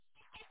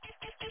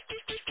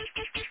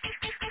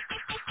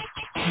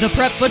The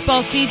prep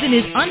football season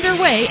is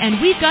underway, and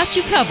we've got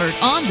you covered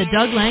on the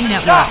Doug Lang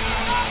Network.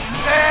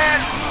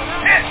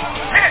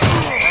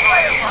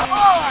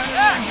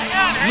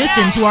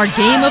 Listen to our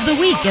Game of the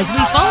Week as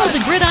we follow the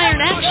gridiron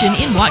action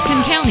in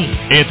Whatcom County.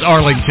 It's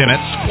Arlington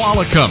at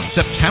Squalicum,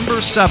 September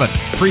 7th.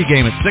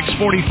 Pregame at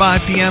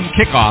 6:45 p.m.,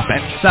 kickoff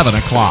at 7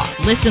 o'clock.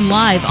 Listen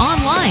live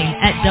online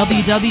at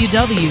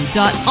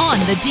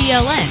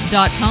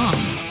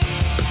www.onthedln.com.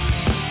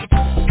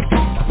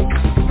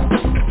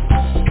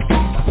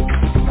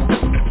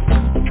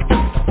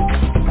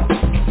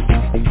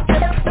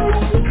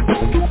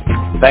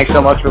 Thanks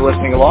so much for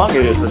listening along.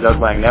 It is the Doug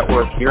Lang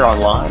Network here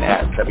online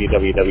at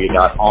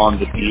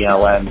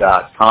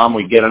www.onthedln.com.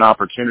 We get an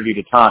opportunity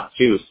to talk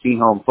to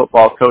Seaholm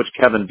football coach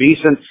Kevin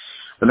Beeson.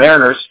 The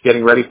Mariners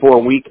getting ready for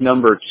week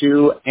number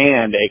 2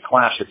 and a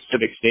clash at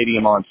Civic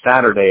Stadium on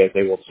Saturday as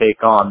they will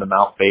take on the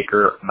Mount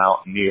Baker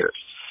Mountaineers.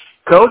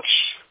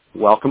 Coach,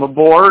 welcome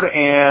aboard.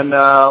 And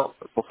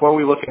before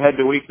we look ahead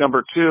to week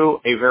number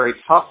 2, a very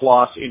tough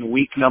loss in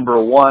week number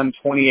 1,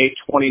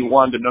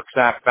 28-21 to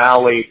Nooksack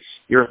Valley.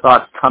 Your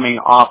thoughts coming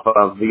off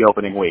of the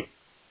opening week?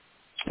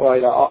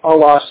 Well, all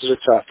losses are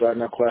tough, right?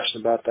 No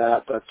question about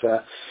that. But,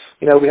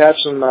 we had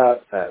some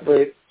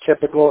very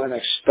typical and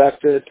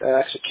expected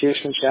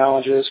execution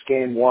challenges.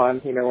 Game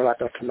 1, we're not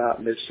going to come out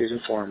in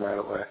mid-season form right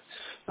away.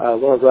 A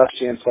little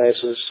rusty in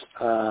places,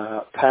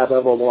 pad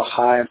level a little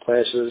high in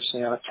places,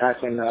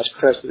 tackling not as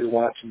crisp as we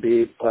want it to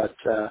be. But,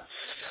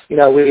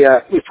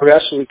 we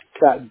progressively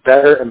got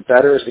better and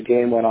better as the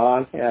game went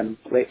on, and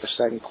late in the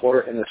second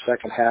quarter, in the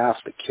second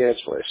half, the kids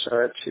really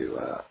started to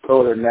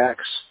grow their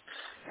necks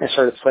and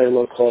started to play a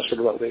little closer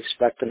to what we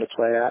expect them to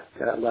play at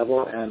that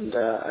level. And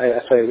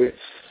I tell you,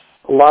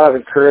 a lot of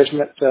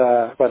encouragement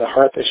by the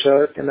heart they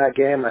showed in that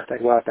game. I think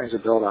a lot of things to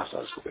build off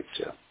of for week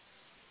 2.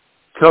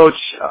 Coach,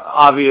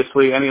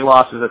 obviously any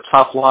loss is a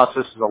tough loss.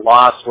 This is a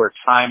loss where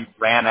time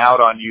ran out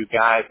on you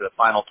guys, the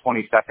final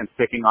 20 seconds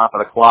ticking off of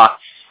the clock.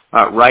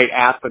 Right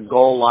at the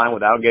goal line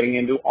without getting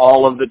into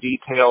all of the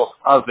details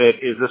of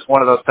it. Is this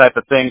one of those type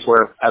of things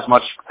where as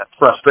much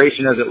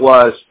frustration as it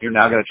was, you're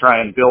now going to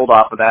try and build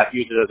off of that,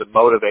 use it as a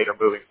motivator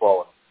moving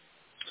forward?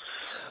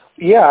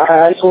 Yeah,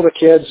 I told the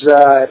kids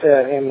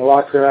in the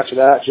locker room after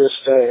that,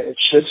 it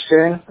should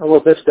sting a little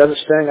bit. If it doesn't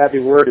sting, I'd be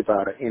worried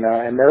about it,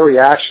 and their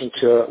reaction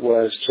to it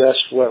was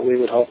just what we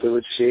would hope we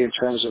would see in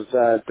terms of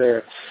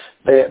they're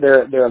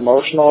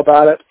emotional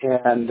about it,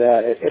 and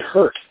it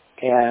hurt.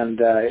 And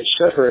it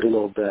should hurt a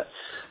little bit.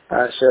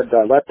 I said,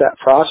 let that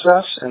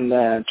process, and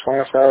then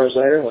 24 hours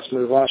later, let's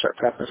move on and start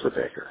prepping for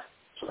Baker.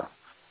 So,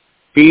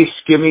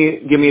 Beast, give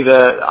me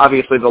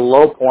obviously the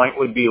low point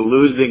would be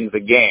losing the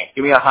game.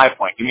 Give me a high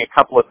point. Give me a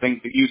couple of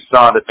things that you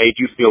saw that made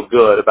you feel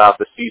good about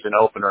the season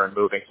opener and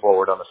moving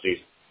forward on the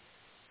season.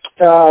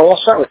 We'll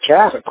start with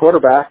Cass at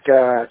quarterback,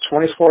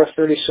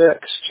 24-36,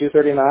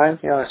 239,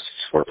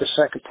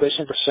 64%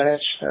 completion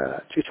percentage,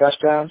 2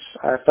 touchdowns.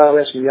 I thought we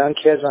had some young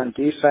kids on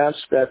defense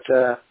that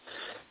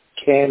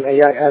came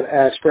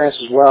and experience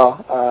as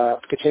well,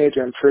 continued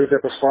to improve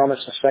their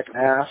performance in the second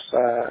half,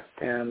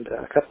 and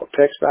a couple of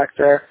picks back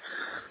there.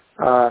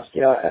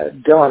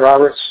 Dylan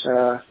Roberts,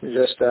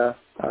 just a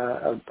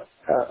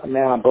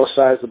man on both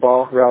sides of the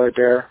ball, rally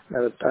bear,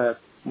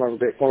 one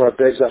of our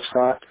bigs up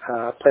front,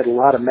 played a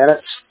lot of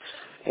minutes,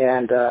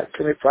 and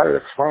couldn't be proud of their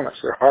performance,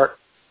 their heart.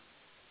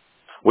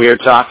 We are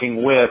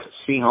talking with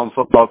Seaholm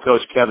football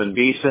coach Kevin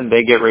Beeson.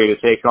 They get ready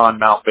to take on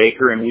Mount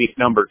Baker in week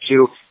number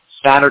 2,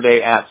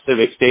 Saturday at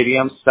Civic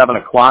Stadium, 7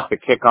 o'clock, the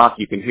kickoff.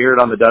 You can hear it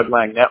on the Doug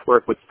Lang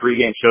Network with the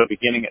pregame show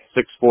beginning at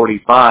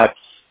 6:45.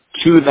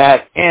 To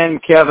that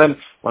end, Kevin,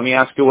 let me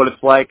ask you what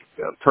it's like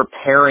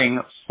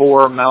preparing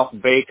for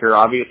Mount Baker.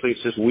 Obviously,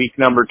 it's just week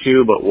number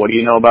 2, but what do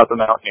you know about the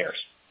Mountaineers?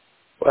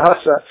 Well,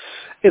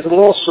 it's a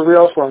little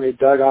surreal for me,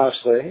 Doug,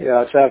 honestly,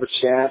 to have a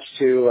chance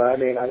to, I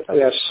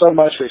have so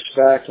much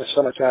respect and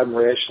so much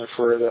admiration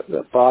for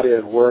the body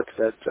of work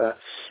that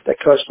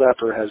Coach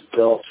Lepper has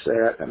built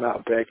there at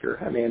Mount Baker.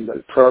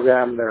 The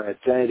program, their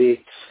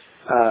identity,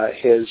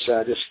 his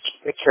just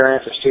caring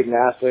for student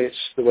athletes,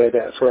 the way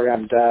that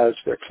program does,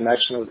 their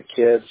connection with the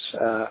kids.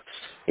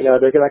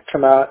 They're going to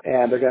come out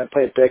and they're going to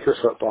play Baker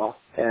football,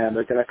 and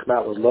they're going to come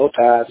out with low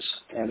pads,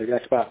 and they're going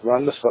to come out and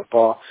run the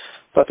football.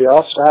 But they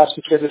also have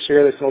some kids this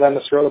year that's going to let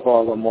them throw the ball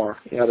a little more.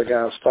 They're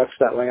going to flex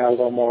that wing out a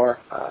little more,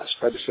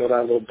 spread the field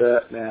out a little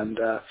bit, and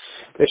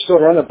they still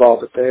run the ball,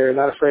 but they're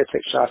not afraid to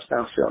take shots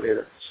downfield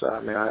either. So,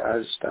 I've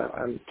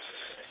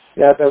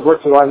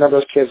worked with a number of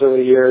those kids over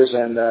the years,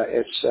 and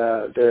they're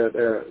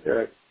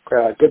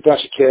a good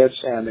bunch of kids,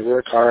 and they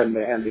work hard,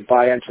 and they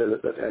buy into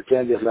the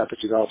identity of Leopard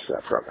developed for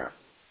that program.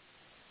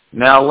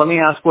 Now, let me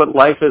ask what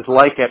life is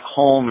like at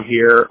home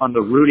here on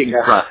the rooting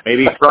front,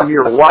 maybe from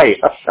your wife.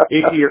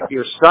 If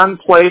your son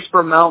plays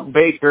for Mount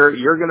Baker,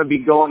 you're going to be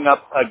going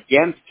up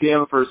against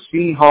him for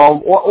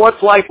Seaholm.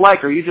 What's life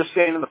like? Are you just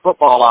staying in the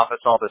football office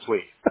all this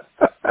week?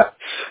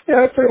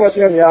 I'm pretty much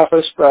in the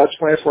office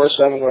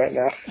 24/7 right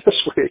now this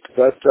week.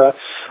 But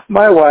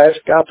my wife,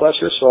 God bless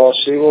her soul,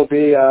 she will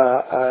be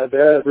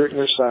there rooting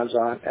her sons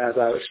on, as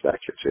I would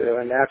expect her to.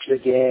 And after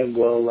the game,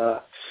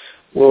 we'll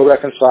we'll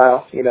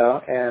reconcile,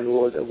 and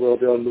we'll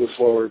be able to move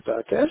forward.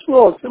 But it's a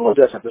little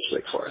different this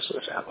week for us as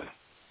a family.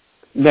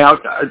 Now,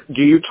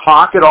 do you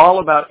talk at all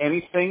about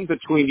anything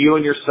between you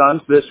and your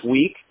sons this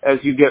week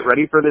as you get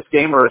ready for this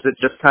game, or is it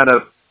just kind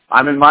of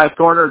I'm in my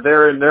corner,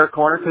 they're in their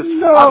corner? Because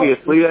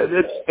obviously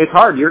it's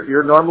hard.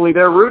 You're normally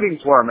there rooting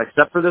for them,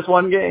 except for this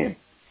one game.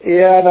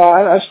 Yeah, no,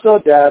 I'm still a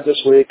dad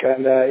this week,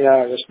 and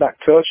I'm just not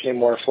coach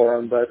anymore for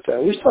them. But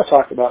we still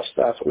talk about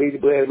stuff.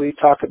 We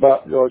talk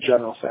about real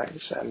general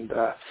things, and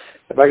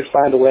if I can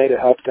find a way to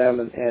help them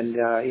and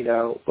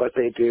what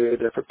they do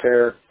to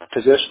prepare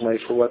positionally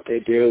for what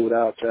they do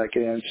without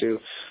getting into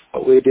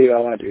what we do, I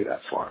want to do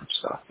that for them.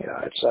 So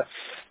it's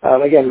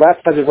again,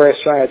 Last has a very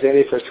strong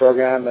identity for the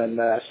program, and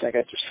I think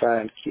I just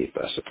try and keep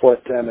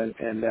support them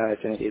and the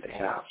identity they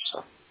have.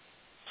 So.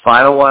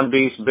 Final one,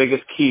 Beast,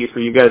 biggest key for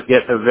you guys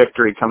getting a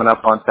victory coming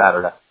up on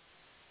Saturday.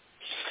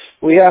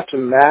 We have to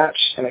match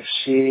and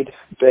exceed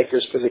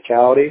Baker's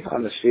physicality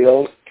on the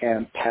field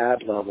and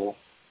pad level,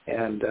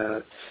 and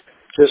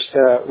just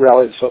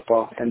rally the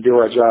football and do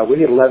our job. We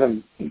need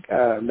 11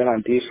 men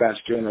on defense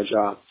doing their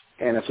job.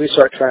 And if we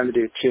start trying to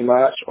do too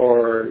much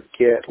or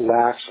get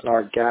lax in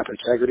our gap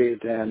integrity,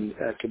 then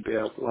that could be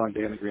a long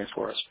day in the green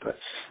for us. But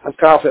I'm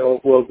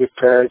confident we'll be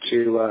prepared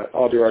to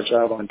all do our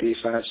job on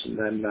defense and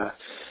then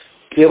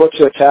be able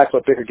to attack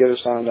what Baker gives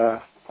us on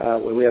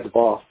when we have the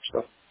ball.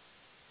 So,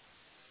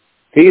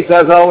 Peace,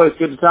 as always,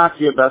 good to talk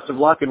to you. Best of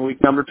luck in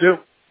week number 2.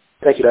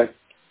 Thank you, Doug.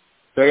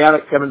 There you have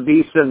it, Kevin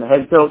Beeson,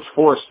 head coach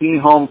for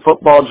Seaholm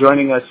Football,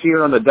 joining us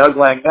here on the Doug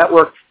Lang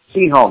Network.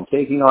 Seaholm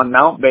taking on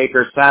Mount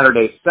Baker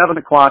Saturday, 7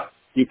 o'clock.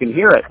 You can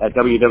hear it at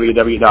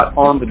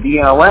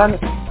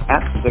www.onthedln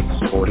at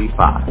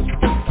 6:45.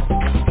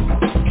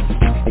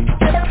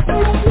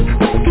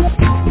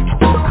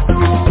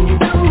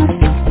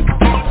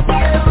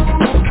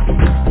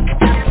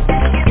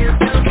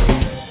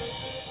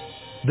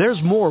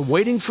 There's more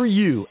waiting for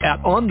you at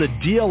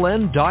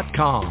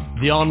onthedln.com,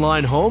 the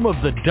online home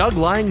of the Doug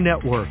Lang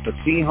Network. The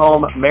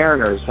Seaholm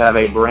Mariners have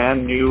a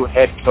brand new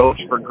head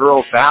coach for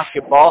girls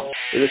basketball.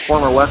 It is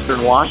former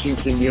Western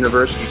Washington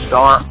University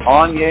star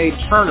Anya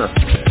Turner.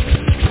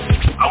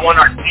 I want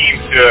our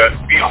team to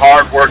be a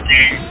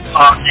hardworking,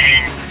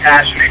 talking,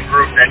 passionate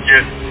group that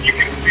you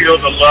can feel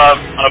the love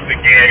of the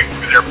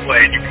game for their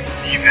play. You can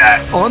see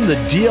that.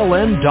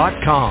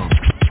 onthedln.com.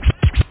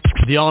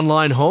 The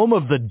online home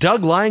of the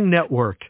Doug Lang Network.